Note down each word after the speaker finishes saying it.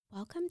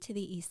Welcome to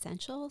the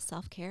Essential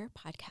Self-Care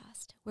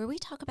Podcast, where we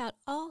talk about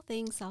all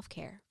things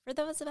self-care for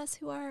those of us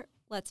who are,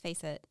 let's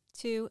face it,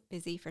 too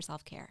busy for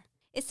self-care.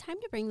 It's time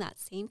to bring that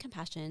same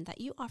compassion that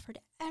you offer to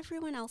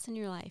everyone else in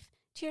your life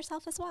to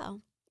yourself as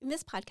well. In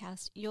this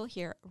podcast, you'll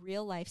hear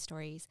real-life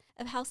stories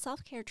of how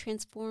self-care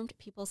transformed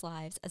people's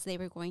lives as they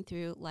were going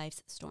through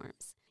life's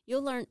storms.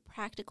 You'll learn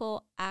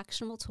practical,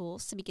 actionable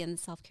tools to begin the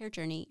self-care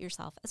journey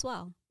yourself as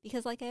well.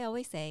 Because like I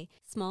always say,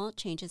 small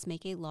changes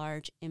make a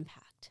large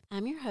impact.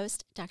 I'm your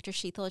host, Dr.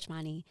 Sheetal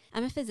Ajmani.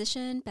 I'm a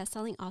physician,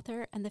 best-selling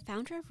author, and the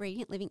founder of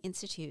Radiant Living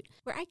Institute,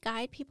 where I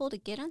guide people to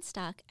get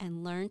unstuck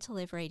and learn to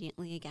live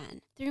radiantly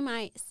again. Through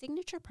my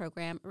signature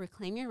program,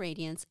 Reclaim Your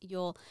Radiance,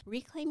 you'll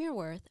reclaim your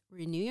worth,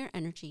 renew your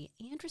energy,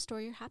 and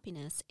restore your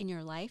happiness in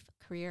your life,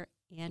 career,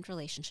 and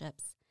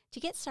relationships. To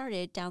get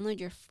started,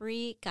 download your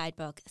free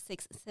guidebook,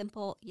 6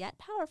 simple yet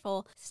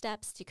powerful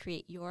steps to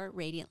create your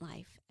radiant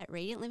life at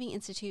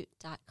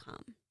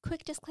radiantlivinginstitute.com.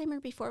 Quick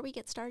disclaimer before we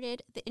get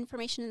started, the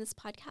information in this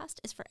podcast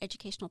is for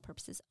educational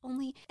purposes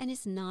only and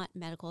is not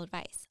medical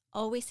advice.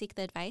 Always seek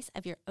the advice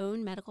of your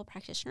own medical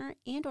practitioner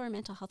and or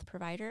mental health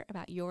provider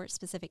about your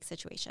specific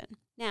situation.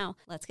 Now,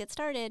 let's get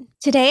started.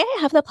 Today, I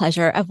have the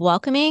pleasure of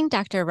welcoming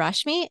Dr.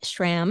 Rashmi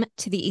Schramm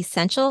to the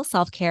Essential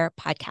Self-Care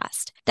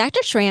Podcast.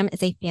 Dr. Schramm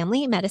is a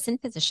family medicine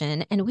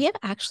physician, and we have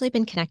actually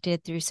been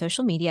connected through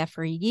social media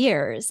for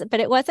years, but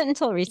it wasn't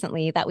until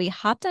recently that we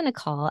hopped on a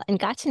call and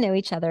got to know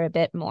each other a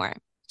bit more.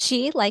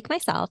 She, like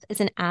myself,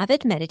 is an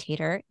avid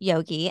meditator,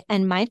 yogi,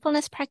 and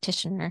mindfulness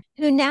practitioner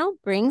who now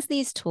brings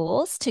these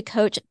tools to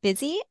coach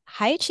busy,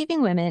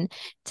 high-achieving women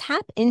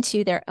tap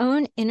into their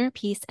own inner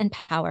peace and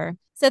power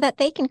so that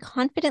they can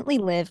confidently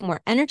live more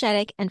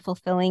energetic and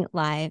fulfilling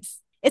lives.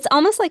 It's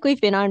almost like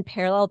we've been on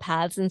parallel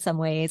paths in some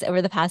ways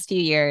over the past few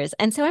years.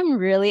 And so I'm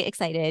really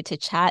excited to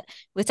chat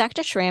with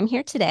Dr. Schramm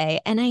here today.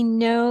 And I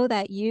know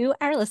that you,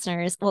 our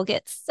listeners, will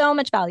get so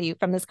much value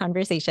from this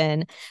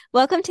conversation.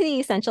 Welcome to the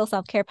Essential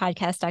Self-Care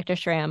Podcast, Dr.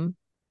 Schramm.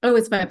 Oh,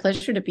 it's my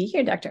pleasure to be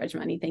here, Dr.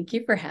 Ajmani. Thank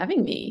you for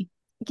having me.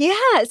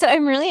 Yeah, so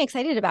I'm really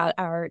excited about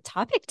our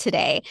topic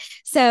today.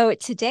 So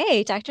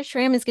today, Dr.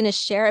 Schramm is going to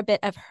share a bit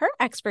of her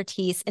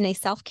expertise in a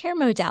self-care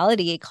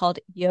modality called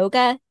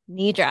Yoga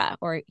Nidra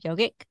or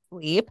yogic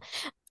sleep,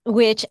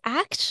 which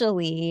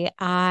actually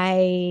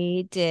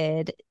I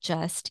did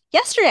just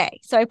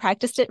yesterday. So I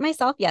practiced it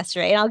myself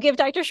yesterday, and I'll give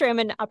Dr. Schramm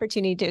an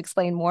opportunity to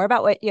explain more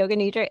about what Yoga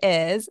Nidra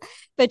is.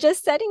 But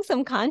just setting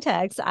some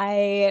context,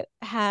 I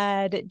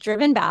had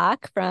driven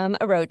back from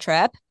a road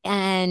trip,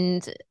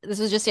 and this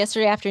was just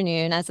yesterday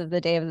afternoon as of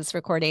the day of this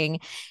recording.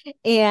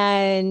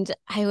 And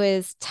I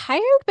was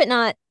tired, but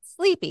not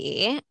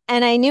sleepy.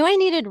 And I knew I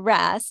needed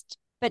rest,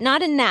 but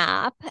not a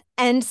nap.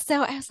 And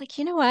so I was like,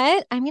 you know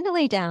what? I'm going to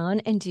lay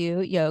down and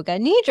do Yoga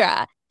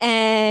Nidra.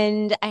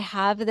 And I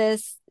have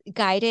this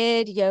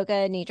guided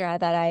Yoga Nidra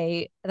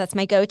that's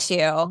my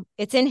go-to.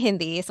 It's in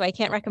Hindi, so I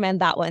can't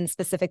recommend that one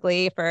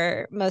specifically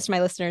for most of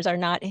my listeners are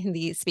not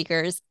Hindi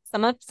speakers.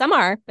 Some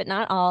are, but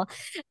not all.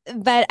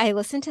 But I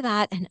listened to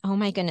that and oh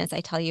my goodness,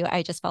 I tell you,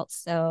 I just felt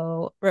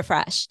so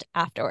refreshed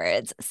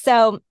afterwards.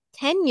 So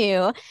can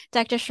you,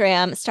 Dr.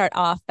 Schramm, start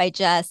off by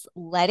just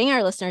letting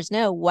our listeners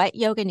know what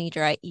Yoga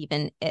Nidra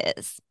even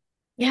is?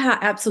 Yeah,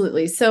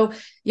 absolutely. So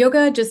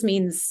yoga just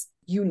means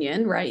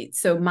union, right?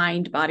 So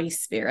mind, body,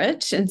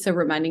 spirit. And so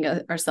reminding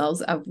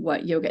ourselves of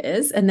what yoga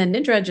is. And then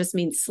Nidra just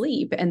means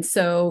sleep. And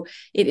so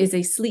it is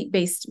a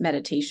sleep-based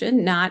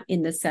meditation, not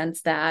in the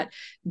sense that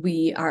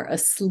we are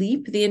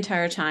asleep the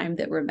entire time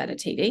that we're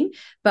meditating.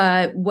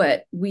 But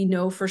what we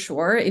know for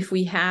sure, if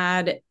we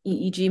had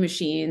EEG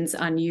machines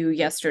on you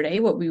yesterday,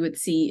 what we would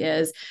see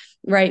is,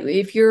 right,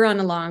 if you're on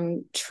a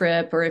long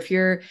trip or if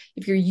you're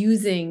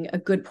using a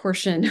good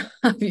portion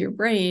of your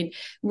brain,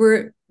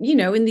 we're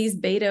in these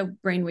beta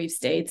brainwave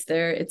states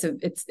there,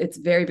 it's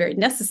very, very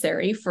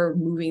necessary for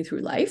moving through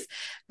life.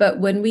 But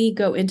when we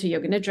go into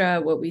Yoga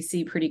Nidra, what we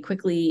see pretty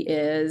quickly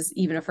is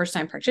even a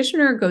first-time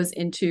practitioner goes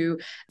into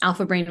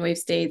alpha brainwave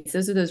states.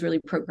 Those are those really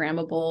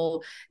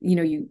programmable,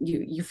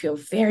 you feel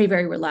very,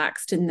 very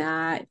relaxed in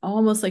that,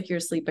 almost like you're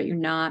asleep, but you're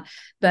not.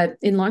 But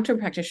in long-term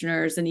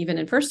practitioners and even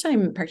in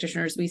first-time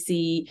practitioners, we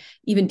see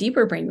even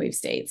deeper brainwave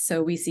states.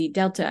 So we see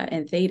delta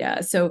and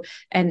theta. So,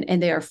 and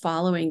they are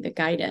following the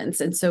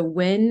guidance. And so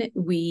when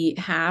we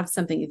have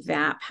something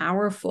that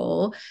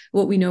powerful,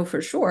 what we know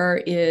for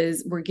sure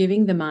is we're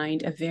giving the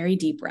mind a very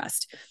deep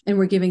rest and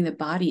we're giving the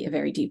body a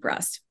very deep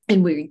rest.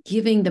 And we're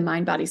giving the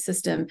mind-body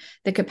system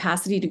the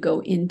capacity to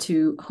go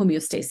into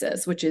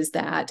homeostasis, which is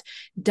that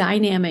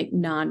dynamic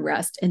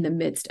non-rest in the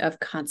midst of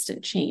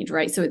constant change,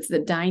 right? So it's the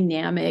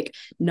dynamic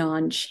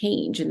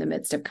non-change in the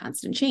midst of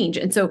constant change.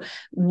 And so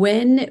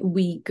when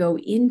we go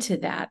into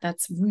that,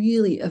 that's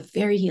really a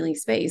very healing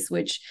space,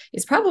 which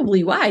is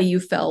probably why you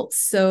felt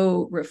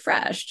so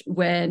refreshed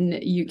when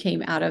you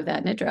came out of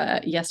that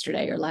Nidra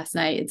yesterday or last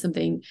night. It's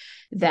something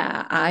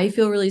that I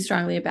feel really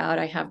strongly about.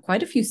 I have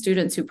quite a few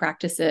students who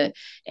practice it.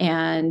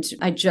 And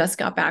I just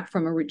got back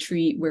from a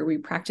retreat where we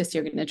practiced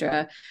Yoga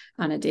Nidra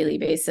on a daily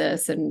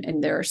basis.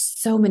 And there are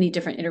so many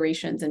different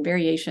iterations and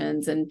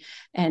variations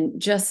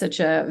and just such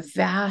a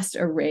vast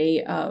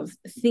array of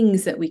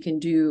things that we can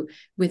do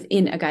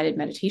within a guided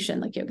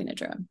meditation like Yoga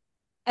Nidra.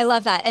 I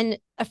love that. And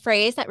a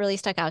phrase that really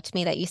stuck out to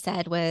me that you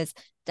said was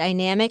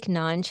dynamic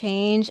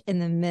non-change in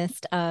the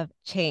midst of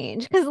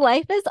change. Because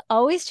life is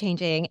always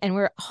changing and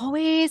we're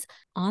always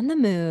on the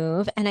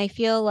move. And I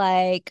feel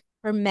like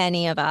for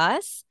many of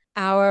us,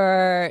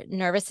 our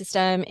nervous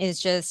system is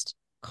just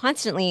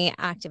constantly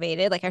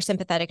activated. Like our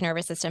sympathetic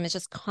nervous system is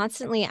just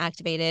constantly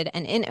activated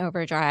and in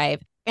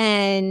overdrive.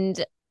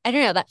 And I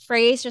don't know, that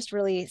phrase just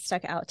really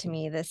stuck out to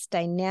me, this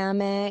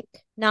dynamic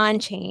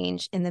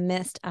non-change in the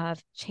midst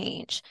of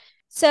change.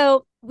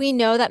 So we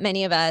know that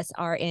many of us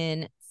are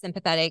in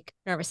sympathetic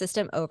nervous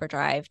system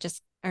overdrive.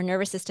 Just our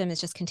nervous system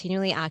is just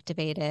continually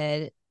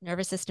activated,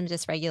 nervous system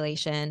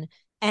dysregulation.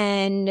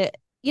 And,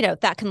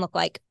 that can look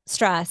like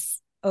stress,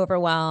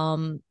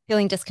 overwhelm,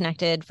 feeling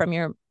disconnected from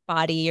your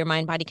body, your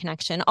mind-body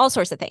connection, all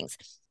sorts of things.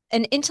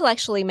 And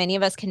intellectually, many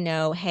of us can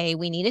know, hey,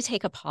 we need to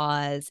take a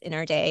pause in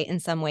our day in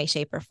some way,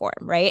 shape, or form,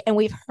 right? And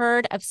we've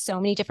heard of so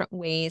many different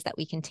ways that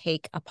we can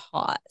take a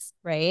pause,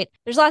 right?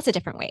 There's lots of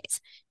different ways.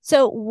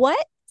 So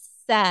what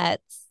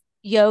sets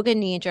Yoga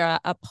Nidra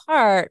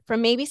apart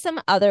from maybe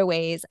some other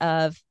ways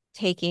of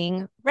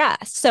taking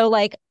rest? So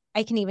like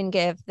I can even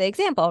give the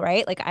example,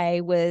 right? Like I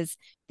was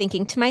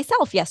thinking to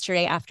myself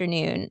yesterday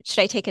afternoon,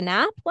 should I take a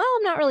nap? Well,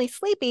 I'm not really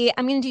sleepy.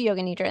 I'm going to do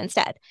Yoga Nidra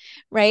instead,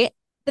 right?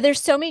 But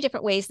there's so many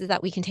different ways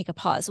that we can take a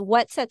pause.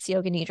 What sets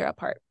Yoga Nidra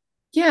apart?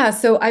 Yeah,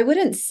 so I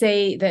wouldn't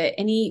say that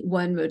any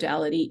one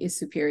modality is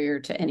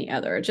superior to any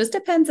other. It just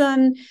depends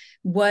on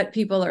what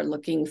people are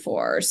looking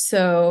for.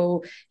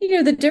 So,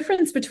 the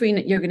difference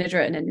between Yoga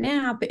Nidra and a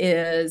nap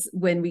is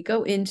when we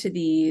go into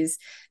these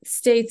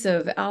states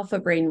of alpha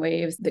brain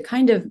waves, the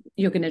kind of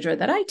Yoga Nidra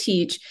that I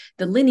teach,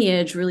 the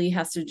lineage really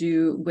has to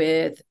do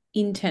with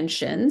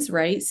intentions,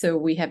 right? So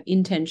we have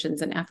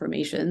intentions and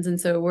affirmations.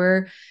 And so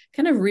we're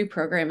kind of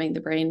reprogramming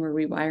the brain, we're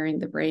rewiring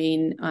the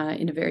brain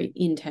in a very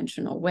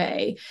intentional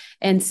way.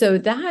 And so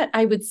that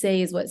I would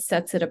say is what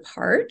sets it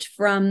apart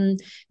from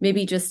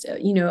maybe just,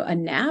 a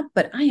nap,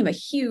 but I am a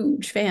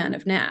huge fan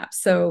of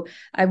naps. So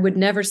I would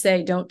never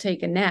say don't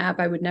take a nap.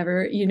 I would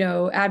never,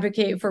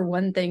 advocate for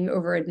one thing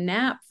over a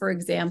nap, for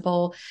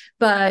example.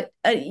 But,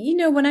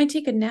 when I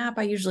take a nap,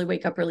 I usually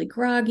wake up really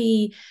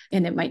groggy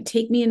and it might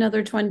take me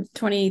another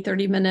 20,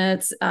 30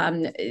 minutes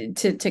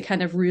to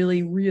kind of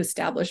really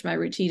reestablish my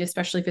routine,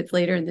 especially if it's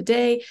later in the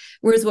day.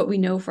 Whereas what we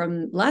know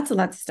from lots and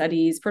lots of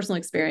studies, personal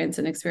experience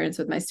and experience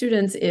with my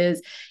students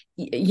is,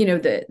 a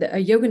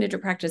Yoga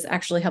Nidra practice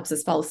actually helps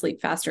us fall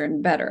asleep faster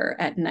and better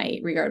at night,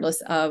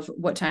 regardless of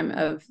what time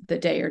of the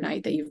day or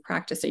night that you've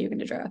practiced a Yoga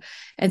Nidra.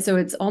 And so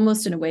it's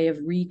almost in a way of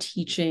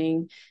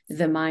reteaching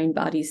the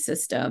mind-body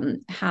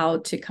system how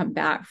to come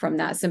back from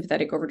that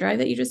sympathetic overdrive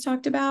that you just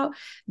talked about,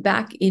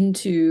 back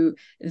into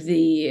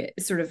the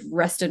sort of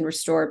rest and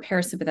restore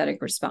parasympathetic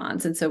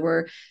response. And so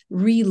we're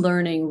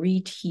relearning,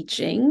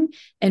 reteaching,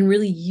 and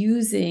really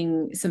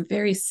using some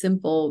very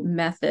simple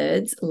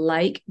methods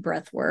like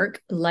breath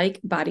work, like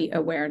body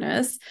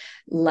awareness,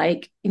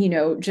 like,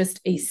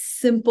 just a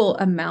simple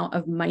amount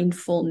of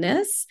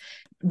mindfulness.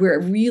 We're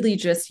really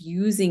just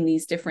using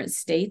these different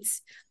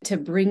states to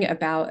bring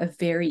about a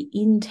very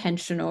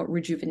intentional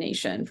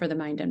rejuvenation for the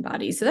mind and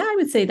body. So that I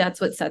would say that's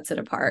what sets it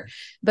apart.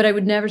 But I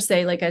would never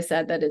say, like I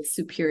said, that it's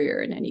superior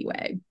in any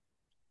way.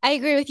 I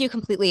agree with you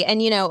completely.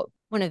 And,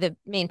 one of the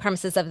main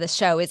premises of this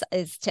show is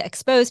to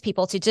expose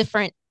people to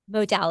different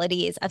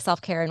modalities of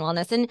self-care and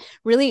wellness. And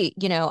really,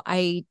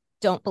 I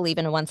don't believe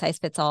in a one size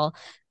fits all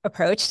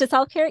approach to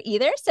self-care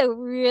either. So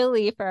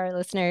really for our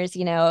listeners,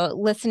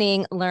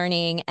 listening,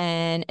 learning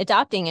and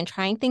adopting and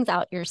trying things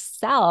out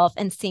yourself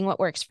and seeing what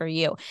works for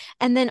you.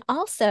 And then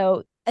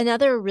also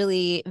another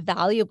really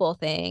valuable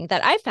thing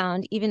that I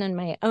found even in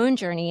my own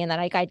journey and that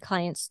I guide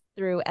clients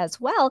through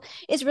as well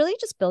is really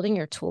just building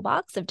your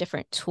toolbox of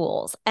different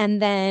tools.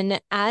 And then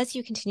as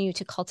you continue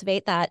to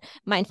cultivate that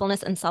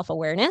mindfulness and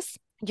self-awareness,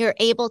 you're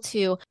able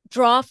to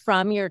draw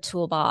from your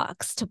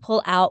toolbox to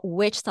pull out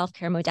which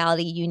self-care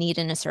modality you need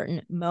in a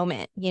certain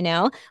moment,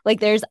 Like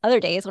there's other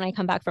days when I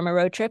come back from a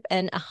road trip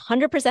and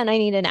 100% I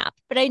need a nap,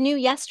 but I knew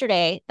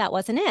yesterday that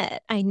wasn't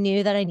it. I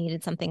knew that I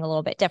needed something a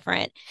little bit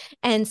different.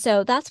 And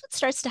so that's what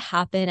starts to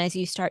happen as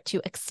you start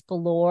to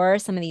explore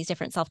some of these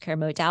different self-care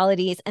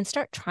modalities and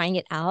start trying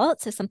it out.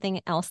 So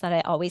something else that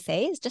I always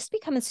say is just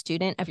become a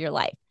student of your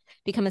life.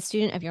 Become a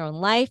student of your own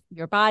life,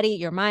 your body,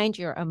 your mind,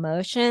 your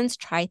emotions,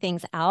 try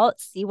things out,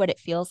 see what it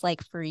feels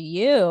like for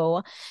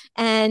you.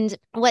 And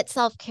what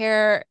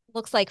self-care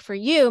looks like for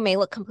you may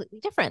look completely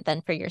different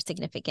than for your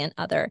significant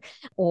other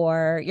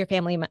or your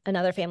family,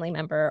 another family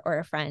member or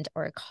a friend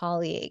or a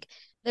colleague.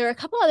 There are a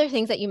couple other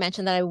things that you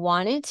mentioned that I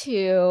wanted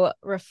to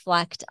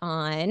reflect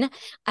on.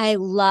 I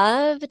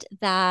loved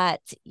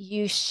that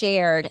you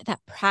shared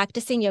that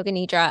practicing Yoga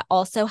Nidra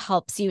also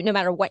helps you, no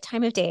matter what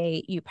time of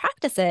day you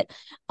practice it,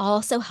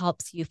 also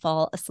helps you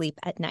fall asleep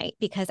at night.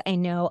 Because I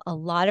know a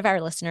lot of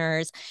our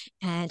listeners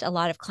and a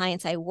lot of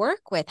clients I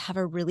work with have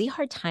a really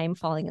hard time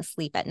falling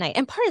asleep at night.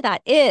 And part of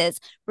that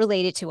is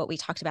related to what we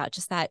talked about,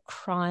 just that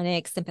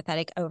chronic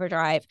sympathetic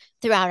overdrive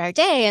throughout our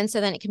day. And so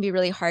then it can be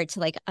really hard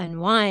to like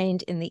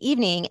unwind in the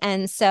evening.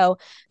 And so,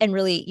 and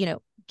really,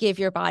 give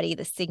your body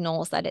the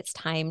signals that it's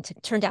time to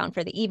turn down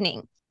for the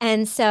evening.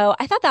 And so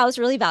I thought that was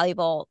really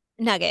valuable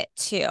nugget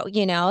too,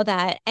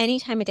 that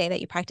any time of day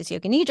that you practice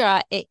Yoga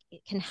Nidra, it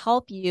can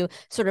help you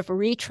sort of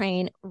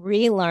retrain,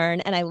 relearn.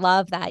 And I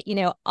love that,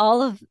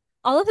 all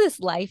of this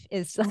life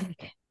is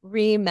like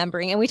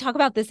remembering. And we talk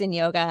about this in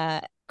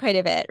yoga quite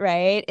a bit,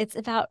 right? It's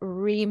about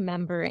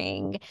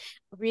remembering,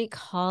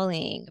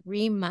 recalling,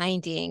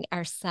 reminding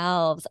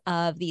ourselves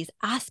of these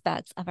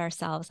aspects of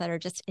ourselves that are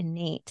just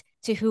innate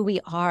to who we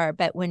are.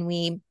 But when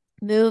we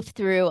move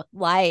through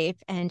life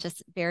and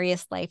just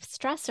various life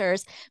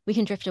stressors, we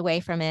can drift away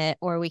from it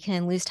or we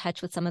can lose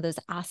touch with some of those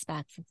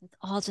aspects. It's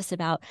all just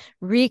about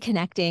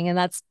reconnecting. And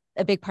that's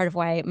a big part of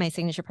why my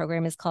signature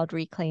program is called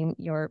Reclaim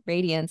Your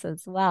Radiance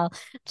as well.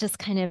 Just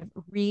kind of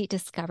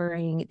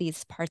rediscovering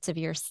these parts of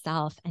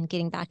yourself and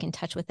getting back in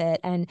touch with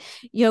it. And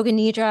Yoga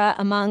Nidra,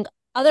 among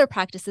other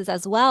practices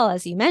as well,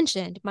 as you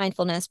mentioned,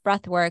 mindfulness,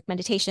 breath work,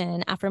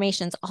 meditation,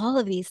 affirmations, all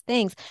of these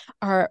things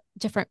are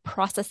different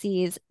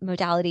processes,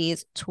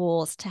 modalities,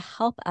 tools to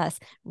help us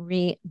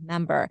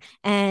remember.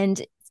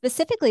 And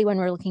specifically when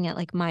we're looking at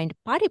like mind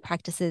body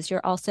practices,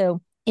 you're also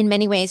in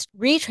many ways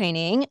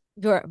retraining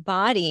your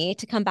body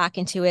to come back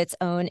into its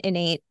own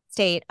innate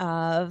state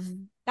of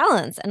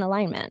balance and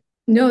alignment.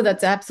 No,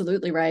 that's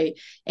absolutely right.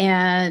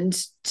 And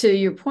to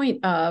your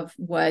point of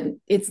what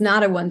it's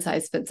not a one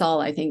size fits all,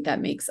 I think that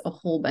makes a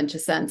whole bunch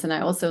of sense. And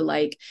I also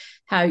like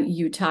how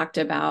you talked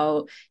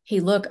about,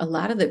 hey, look, a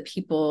lot of the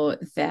people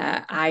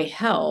that I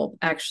help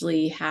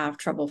actually have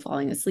trouble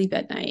falling asleep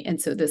at night. And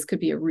so this could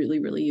be a really,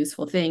 really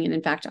useful thing. And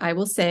in fact, I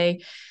will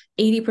say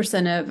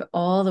 80% of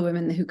all the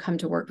women who come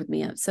to work with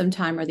me at some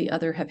time or the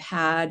other have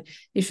had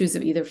issues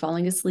of either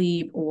falling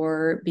asleep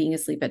or being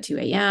asleep at 2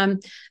 a.m.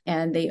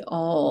 And they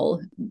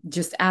all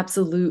just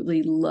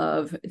absolutely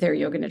love their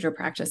yoga nidra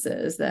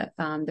practices that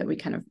we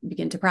kind of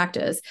begin to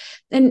practice.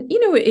 And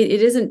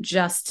it isn't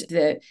just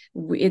that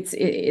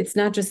it's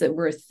not just that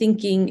we're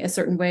thinking a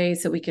certain way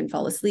so we can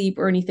fall asleep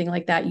or anything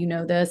like that.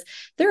 This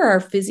there are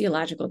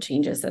physiological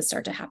changes that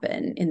start to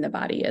happen in the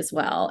body as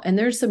well, and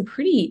there's some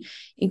pretty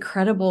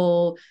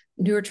incredible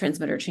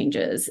neurotransmitter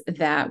changes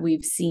that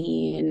we've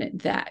seen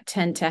that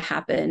tend to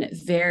happen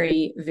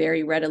very,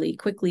 very readily,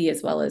 quickly,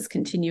 as well as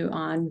continue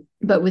on.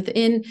 But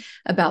within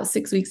about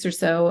 6 weeks or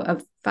so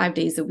of 5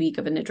 days a week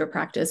of a Nidra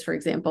practice, for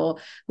example,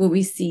 what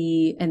we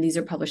see, and these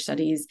are published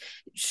studies,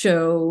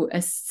 show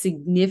a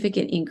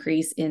significant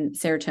increase in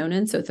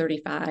serotonin, so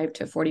 35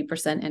 to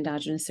 40%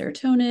 endogenous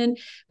serotonin.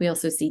 We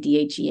also see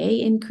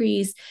DHEA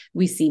increase.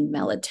 We see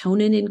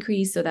melatonin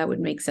increase, so that would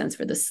make sense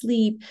for the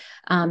sleep.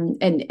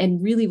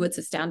 And really what's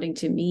astounding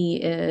to me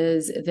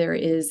is there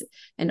is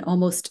an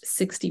almost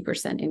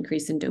 60%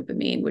 increase in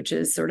dopamine, which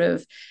is sort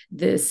of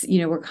this,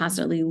 we're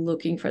constantly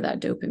looking for that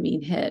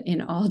dopamine hit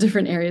in all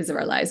different areas of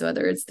our lives,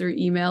 whether it's through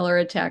email or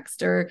a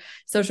text or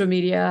social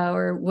media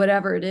or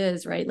whatever it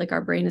is, right? Like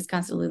our brain is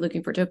constantly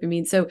looking for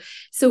dopamine.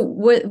 So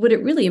what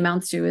it really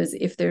amounts to is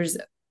if there's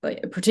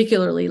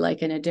particularly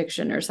like an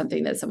addiction or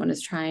something that someone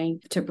is trying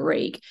to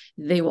break,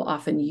 they will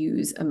often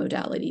use a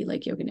modality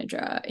like Yoga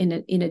Nidra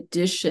in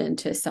addition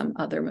to some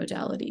other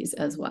modalities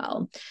as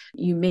well.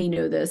 You may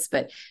know this,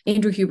 but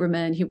Andrew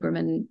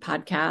Huberman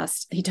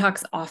podcast, he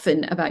talks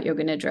often about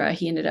Yoga Nidra.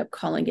 He ended up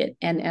calling it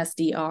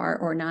NSDR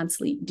or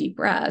non-sleep deep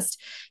rest.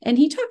 And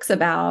he talks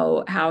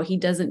about how he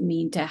doesn't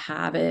mean to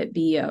have it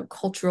be a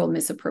cultural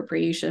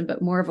misappropriation,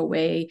 but more of a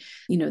way,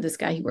 this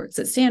guy, he works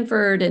at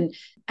Stanford, and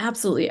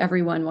absolutely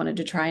everyone wanted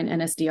to try an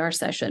NSDR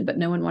session, but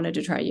no one wanted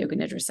to try a Yoga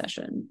Nidra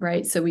session,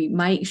 right? So we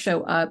might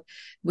show up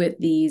with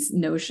these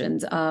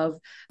notions of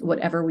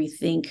whatever we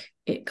think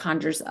it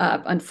conjures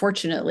up,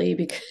 unfortunately,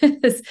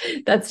 because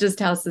that's just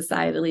how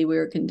societally we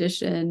were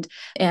conditioned.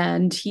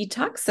 And he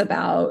talks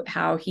about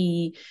how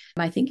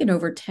I think in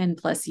over 10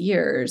 plus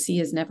years, he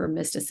has never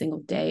missed a single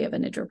day of a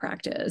Nidra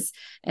practice.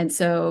 And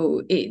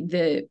so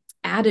the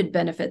added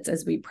benefits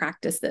as we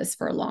practice this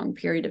for a long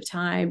period of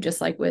time,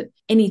 just like with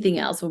anything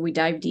else, when we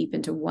dive deep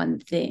into one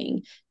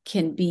thing,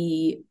 can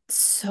be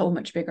so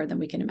much bigger than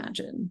we can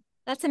imagine.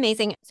 That's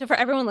amazing. So for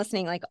everyone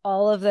listening, like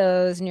all of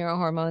those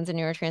neurohormones and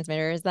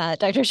neurotransmitters that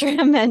Dr.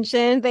 Schramm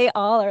mentioned, they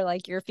all are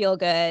like your feel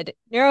good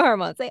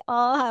neurohormones. They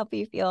all help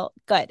you feel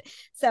good.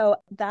 So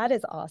that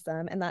is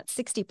awesome. And that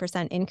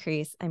 60%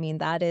 increase, I mean,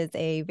 that is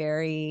a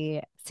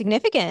very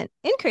significant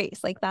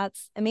increase. Like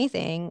that's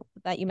amazing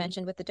that you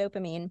mentioned with the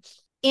dopamine.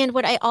 And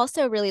what I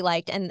also really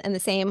liked, and the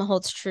same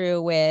holds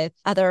true with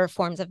other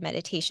forms of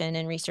meditation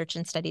and research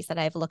and studies that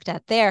I've looked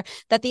at there,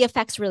 that the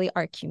effects really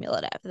are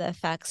cumulative. The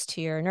effects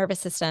to your nervous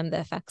system, the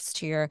effects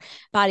to your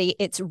body,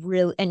 it's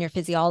real, and your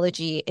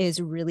physiology is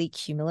really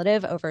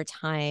cumulative over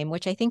time,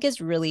 which I think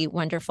is really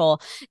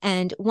wonderful.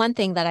 And one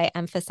thing that I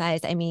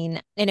emphasize, I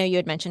mean, I know you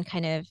had mentioned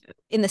kind of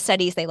in the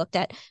studies, they looked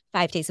at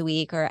 5 days a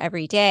week or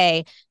every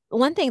day.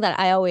 One thing that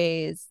I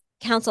always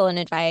counsel and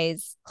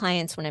advise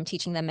clients when I'm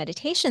teaching them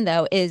meditation,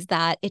 though, is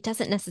that it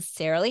doesn't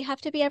necessarily have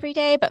to be every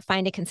day, but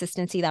find a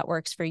consistency that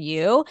works for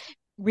you,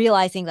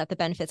 realizing that the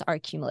benefits are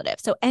cumulative.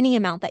 So any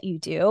amount that you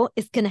do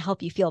is going to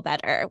help you feel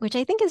better, which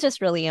I think is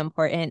just really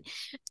important,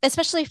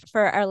 especially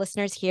for our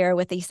listeners here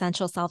with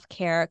essential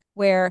self-care,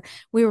 where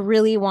we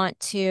really want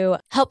to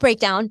help break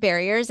down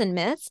barriers and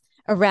myths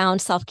around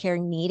self-care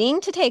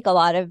needing to take a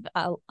lot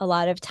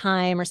of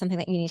time, or something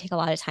that you need to take a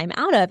lot of time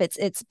out of.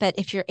 But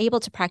if you're able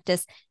to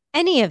practice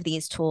any of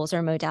these tools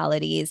or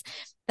modalities,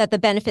 that the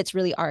benefits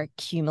really are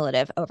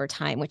cumulative over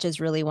time, which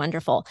is really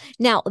wonderful.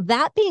 Now,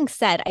 that being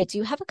said, I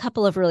do have a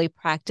couple of really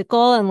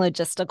practical and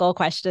logistical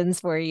questions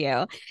for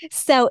you.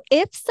 So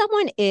if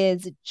someone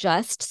is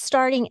just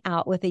starting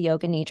out with a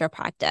yoga nidra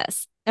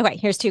practice, okay,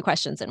 here's two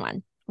questions in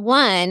one.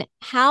 One,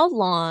 how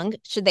long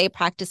should they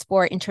practice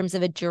for in terms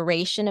of a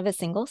duration of a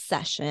single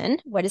session?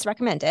 What is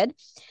recommended?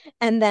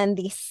 And then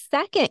the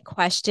second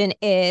question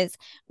is,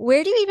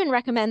 where do you even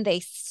recommend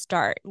they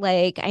start?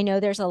 Like, I know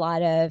there's a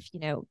lot of,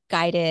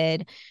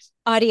 guided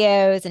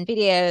audios and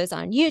videos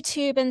on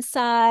YouTube and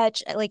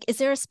such. Like, is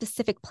there a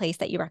specific place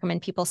that you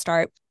recommend people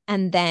start?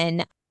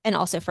 And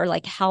also for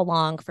like how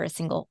long for a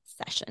single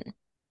session?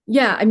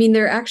 Yeah, I mean,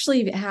 they're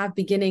actually have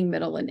beginning,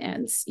 middle, and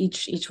ends.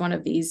 Each one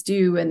of these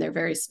do, and they're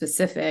very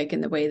specific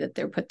in the way that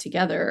they're put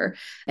together.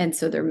 And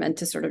so they're meant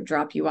to sort of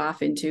drop you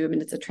off into, I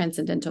mean, it's a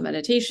transcendental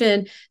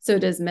meditation. So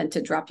it is meant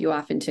to drop you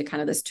off into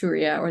kind of this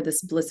turiya, or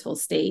this blissful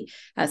state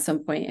at some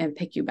point, and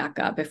pick you back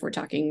up if we're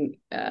talking,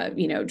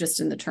 just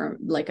in the term,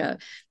 like a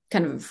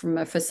kind of from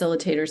a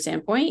facilitator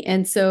standpoint.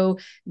 And so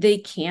they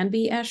can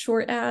be as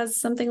short as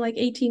something like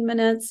 18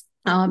 minutes.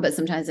 But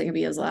sometimes it can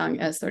be as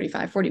long as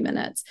 35, 40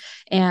 minutes.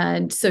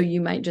 And so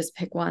you might just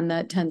pick one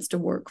that tends to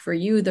work for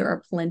you. There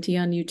are plenty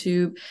on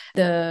YouTube.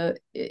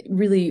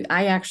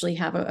 I actually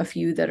have a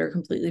few that are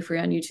completely free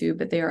on YouTube,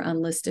 but they are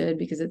unlisted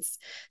because it's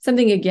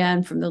something,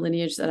 again, from the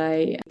lineage that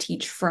I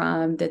teach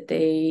from, that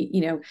they,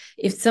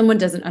 if someone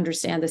doesn't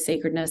understand the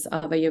sacredness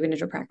of a yoga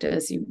nidra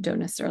practice, you don't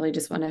necessarily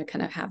just want to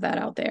kind of have that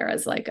out there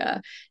as like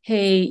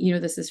hey,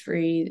 this is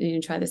free, you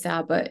can try this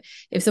out. But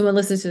if someone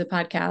listens to the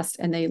podcast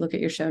and they look at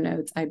your show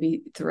notes, I'd be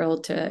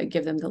thrilled to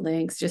give them the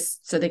links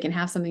just so they can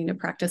have something to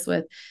practice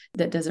with.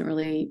 That doesn't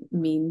really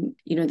mean,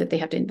 that they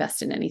have to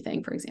invest in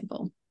anything, for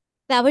example.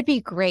 That would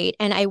be great.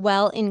 And I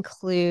will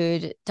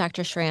include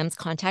Dr. Schramm's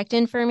contact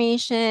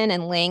information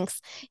and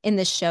links in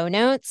the show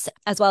notes,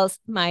 as well as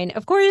mine,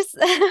 of course,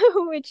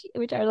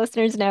 which our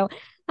listeners know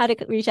how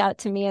to reach out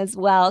to me as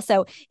well.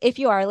 So if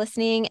you are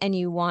listening and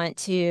you want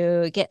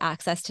to get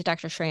access to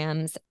Dr.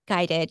 Schramm's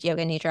guided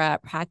yoga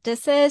nidra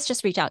practices,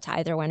 just reach out to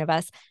either one of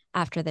us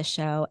after the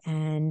show,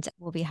 and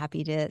we'll be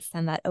happy to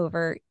send that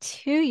over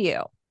to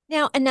you.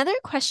 Now, another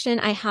question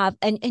I have,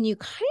 and you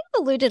kind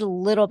of alluded a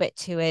little bit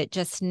to it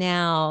just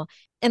now,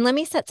 and let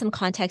me set some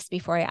context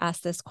before I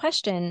ask this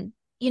question.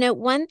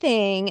 One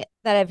thing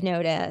that I've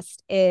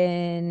noticed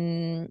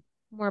in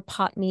more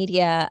pop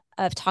media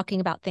of talking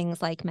about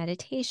things like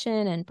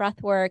meditation and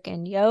breath work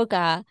and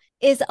yoga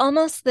is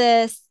almost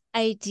this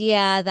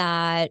idea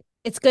that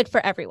it's good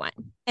for everyone.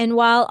 And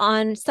while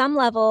on some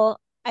level,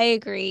 I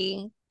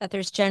agree that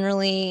there's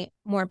generally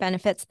more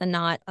benefits than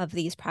not of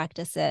these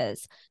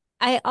practices,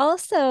 I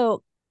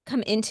also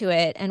come into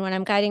it, and when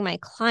I'm guiding my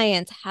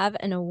clients, have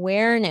an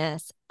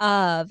awareness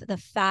of the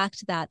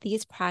fact that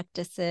these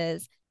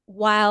practices,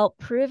 while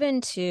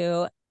proven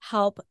to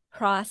help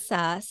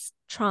process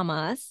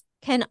traumas,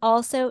 can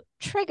also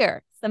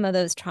trigger some of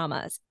those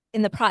traumas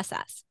in the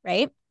process,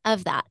 right?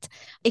 Of that.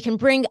 It can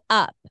bring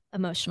up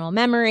emotional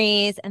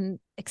memories and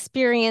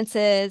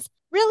experiences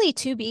really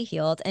to be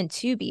healed and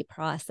to be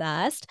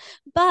processed.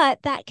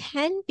 But that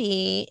can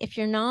be, if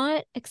you're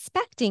not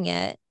expecting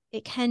it,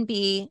 it can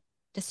be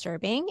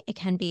disturbing. It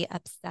can be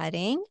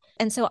upsetting.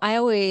 And so I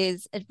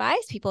always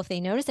advise people, if they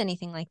notice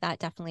anything like that,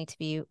 definitely to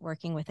be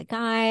working with a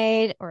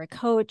guide or a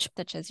coach,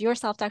 such as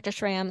yourself, Dr.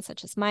 Schramm,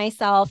 such as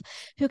myself,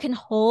 who can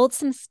hold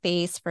some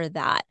space for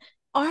that.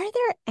 Are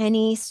there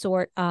any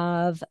sort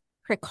of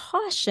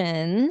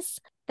precautions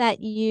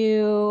that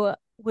you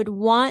would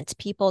want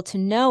people to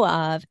know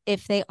of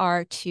if they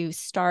are to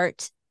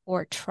start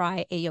or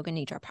try a yoga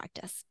nidra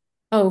practice?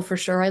 Oh, for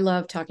sure. I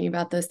love talking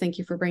about this. Thank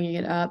you for bringing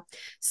it up.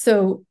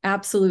 So,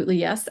 absolutely,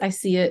 yes, I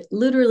see it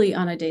literally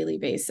on a daily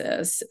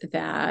basis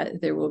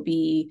that there will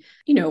be,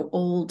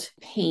 old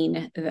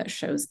pain that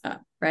shows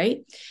up, right?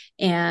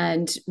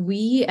 And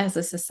we as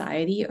a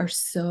society are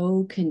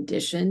so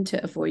conditioned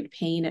to avoid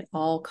pain at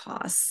all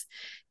costs.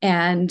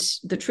 And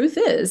the truth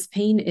is,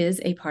 pain is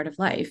a part of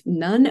life.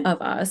 None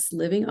of us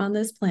living on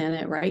this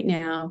planet right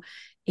now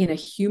in a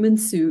human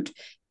suit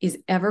is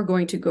ever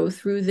going to go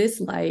through this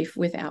life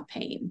without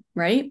pain,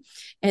 right?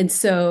 And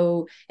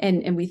so,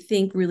 and we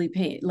think really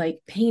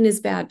pain is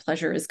bad,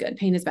 pleasure is good.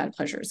 Pain is bad,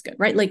 pleasure is good,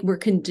 right? Like we're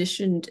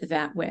conditioned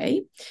that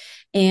way.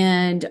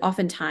 And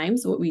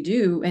oftentimes what we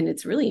do, and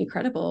it's really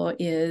incredible,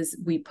 is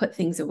we put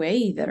things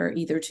away that are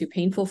either too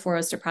painful for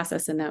us to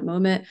process in that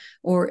moment,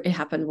 or it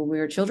happened when we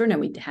were children and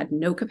we had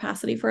no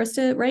capacity for us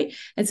to, right?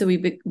 And so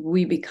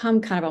we become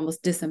kind of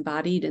almost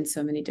disembodied in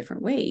so many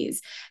different ways.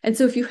 And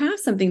so if you have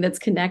something that's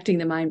connecting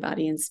the mind,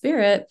 body, and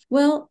spirit,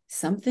 well,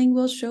 something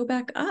will show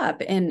back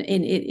up. And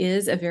it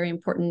is a very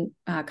important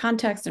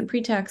context and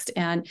pretext.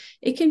 And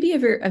it can be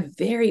a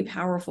very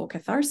powerful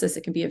catharsis.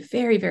 It can be a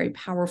very, very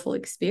powerful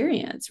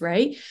experience,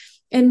 right?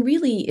 And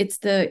really, it's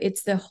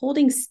the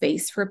holding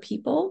space for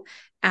people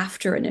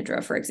after a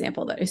Nidra, for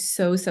example, that is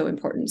so, so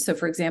important. So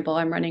for example,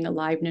 I'm running a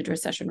live Nidra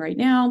session right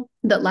now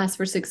that lasts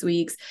for 6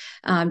 weeks.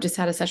 Just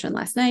had a session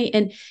last night.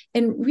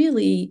 And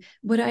really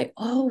what I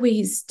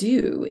always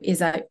do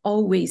is I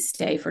always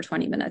stay for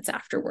 20 minutes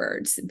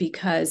afterwards,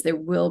 because there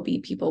will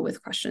be people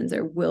with questions.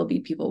 There will be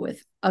people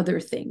with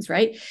other things,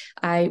 right?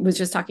 I was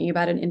just talking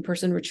about an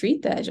in-person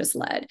retreat that I just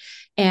led.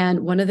 And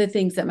one of the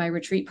things that my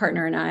retreat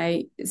partner and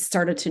I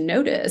started to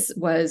notice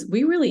was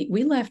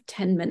we left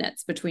 10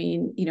 minutes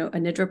between, a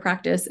Nidra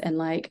practice and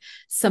like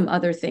some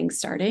other things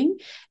starting.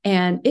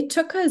 And it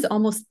took us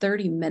almost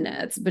 30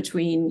 minutes between,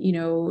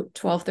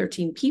 12,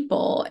 13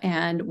 people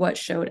and what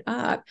showed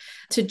up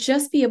to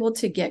just be able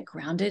to get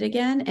grounded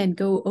again and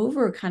go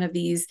over kind of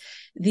these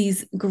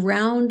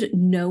ground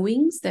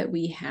knowings that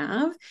we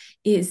have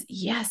is,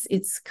 yes,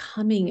 it's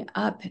coming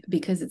up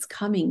because it's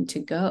coming to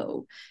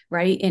go,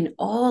 right? In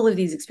all of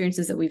these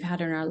experiences that we've had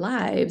in our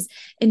lives.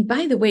 And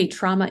by the way,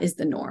 trauma is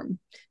the norm.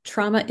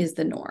 Trauma is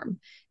the norm.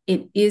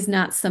 It is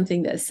not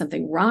something that is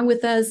something wrong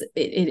with us.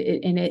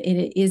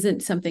 It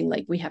isn't something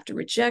like we have to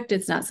reject.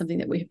 It's not something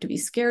that we have to be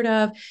scared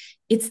of.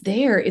 It's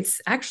there.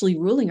 It's actually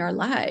ruling our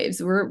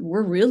lives. We're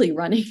really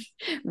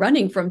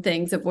running from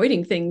things,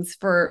 avoiding things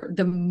for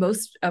the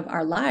most of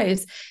our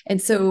lives.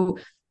 And so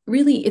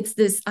really it's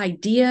this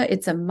idea,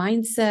 it's a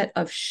mindset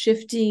of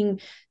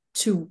shifting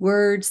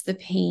towards the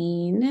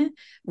pain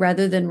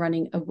rather than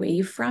running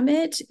away from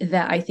it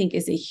that I think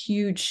is a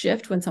huge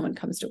shift when someone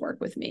comes to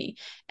work with me.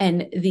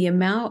 And the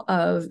amount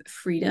of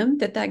freedom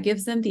that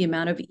gives them, the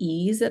amount of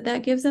ease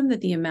that gives them,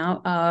 that the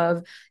amount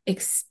of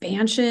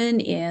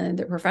expansion in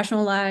their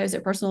professional lives,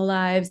 their personal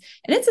lives,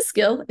 and it's a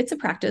skill, it's a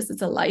practice,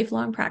 it's a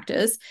lifelong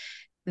practice,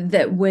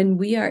 that when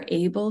we are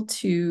able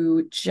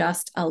to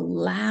just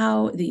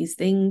allow these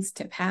things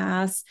to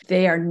pass,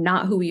 they are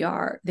not who we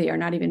are. They are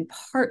not even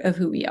part of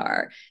who we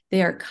are.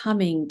 They are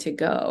coming to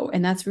go.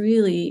 And that's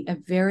really a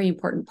very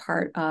important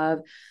part of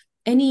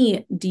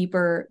any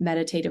deeper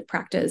meditative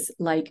practice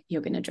like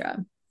Yoga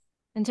Nidra.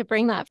 And to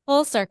bring that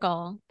full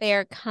circle, they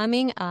are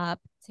coming up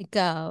to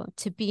go,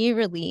 to be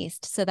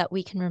released so that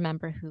we can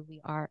remember who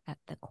we are at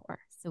the core.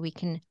 So we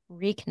can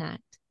reconnect,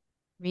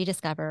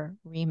 rediscover,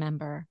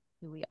 remember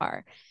who we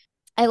are.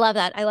 I love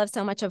that. I love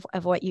so much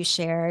of what you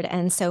shared.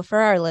 And so for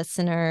our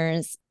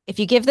listeners, if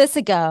you give this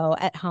a go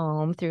at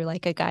home through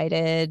like a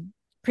guided,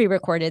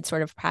 pre-recorded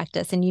sort of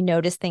practice, and you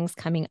notice things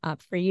coming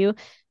up for you,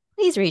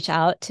 please reach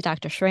out to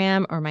Dr.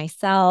 Schramm or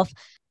myself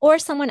or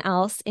someone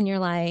else in your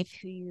life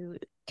who you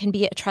can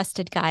be a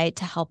trusted guide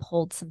to help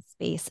hold some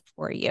space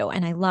for you.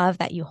 And I love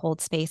that you hold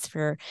space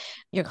for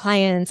your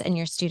clients and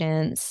your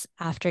students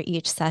after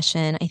each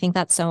session. I think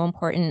that's so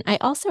important. I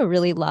also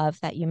really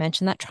love that you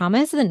mentioned that trauma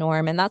is the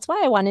norm. And that's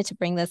why I wanted to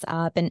bring this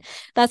up. And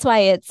that's why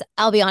it's,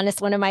 I'll be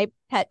honest, one of my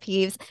pet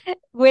peeves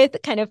with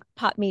kind of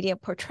pop media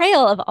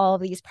portrayal of all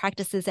of these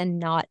practices and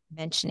not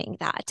mentioning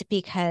that,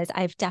 because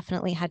I've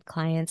definitely had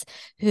clients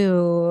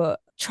who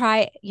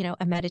try,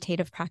 a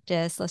meditative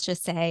practice, let's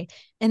just say,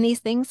 and these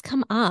things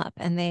come up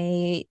and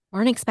they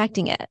weren't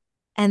expecting it.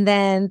 And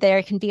then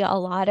there can be a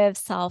lot of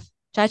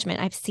self-judgment.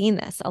 I've seen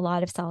this, a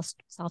lot of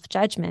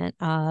self-judgment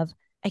of,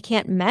 I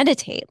can't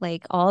meditate,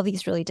 like all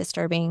these really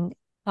disturbing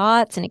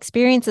thoughts and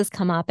experiences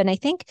come up. And I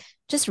think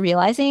just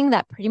realizing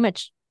that pretty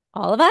much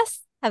all of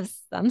us have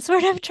some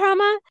sort of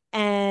trauma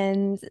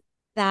and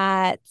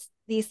that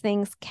these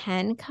things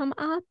can come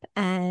up.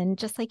 And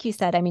just like you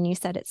said, you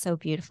said it so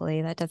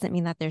beautifully. That doesn't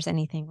mean that there's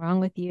anything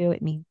wrong with you.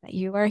 It means that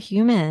you are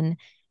human.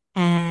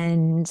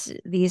 And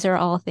these are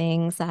all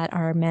things that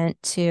are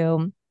meant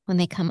to, when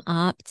they come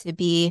up, to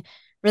be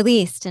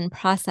released and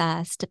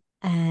processed.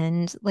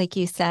 And like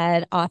you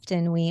said,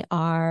 often we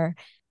are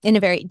in a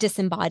very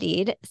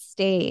disembodied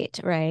state,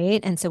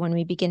 right? And so when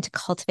we begin to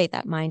cultivate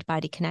that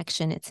mind-body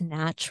connection, it's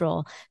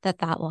natural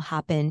that will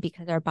happen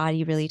because our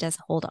body really does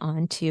hold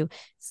on to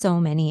so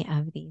many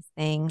of these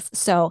things.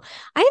 So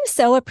I am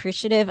so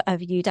appreciative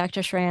of you,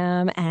 Dr.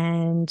 Schramm,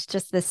 and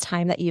just this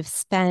time that you've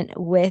spent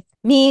with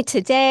me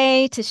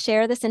today to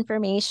share this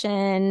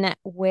information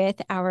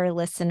with our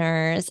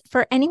listeners.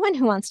 For anyone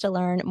who wants to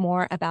learn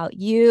more about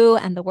you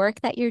and the work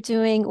that you're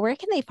doing, where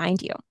can they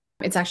find you?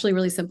 It's actually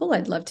really simple.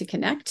 I'd love to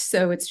connect.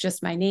 So it's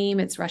just my name.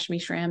 It's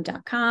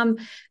rashmischramm.com.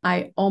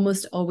 I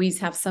almost always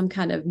have some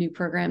kind of new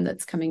program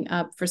that's coming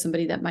up for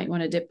somebody that might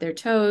want to dip their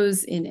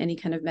toes in any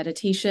kind of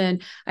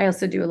meditation. I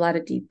also do a lot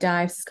of deep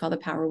dives. It's called The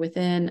Power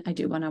Within. I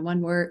do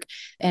one-on-one work,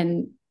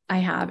 and I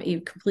have a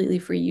completely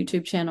free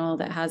YouTube channel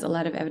that has a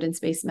lot of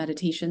evidence-based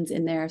meditations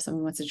in there if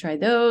someone wants to try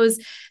those.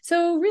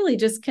 So really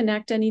just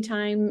connect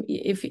anytime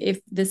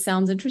if this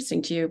sounds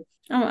interesting to you.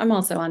 I'm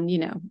also on,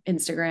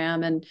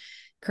 Instagram and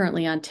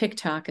currently on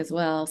TikTok as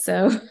well.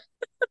 So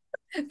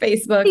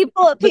Facebook.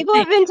 People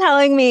have been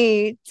telling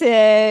me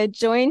to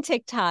join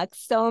TikTok.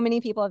 So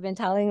many people have been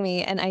telling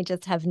me, and I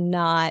just have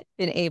not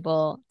been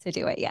able to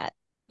do it yet.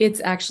 It's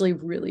actually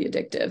really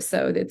addictive.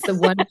 So it's the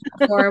one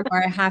platform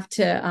where I have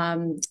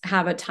to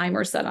have a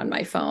timer set on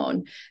my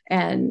phone,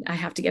 and I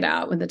have to get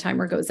out when the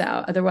timer goes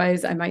out.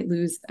 Otherwise, I might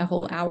lose a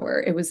whole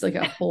hour. It was like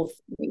a whole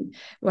thing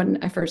when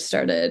I first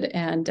started,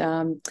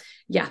 and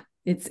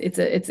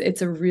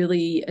it's a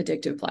really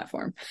addictive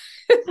platform.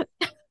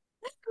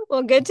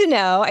 Well, good to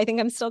know. I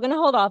think I'm still going to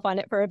hold off on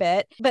it for a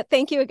bit. But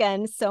thank you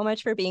again so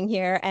much for being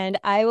here. And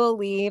I will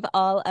leave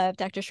all of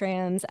Dr.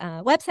 Schramm's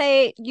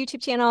website,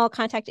 YouTube channel,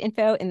 contact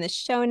info in the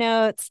show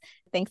notes.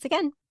 Thanks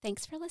again.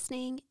 Thanks for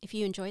listening. If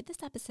you enjoyed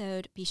this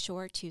episode, be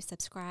sure to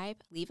subscribe,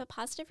 leave a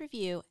positive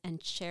review,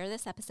 and share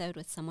this episode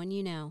with someone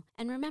you know.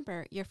 And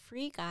remember, your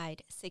free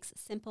guide, 6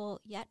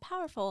 simple yet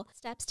powerful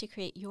steps to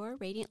create your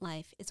radiant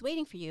life, is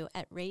waiting for you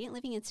at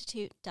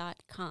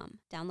radiantlivinginstitute.com.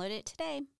 Download it today.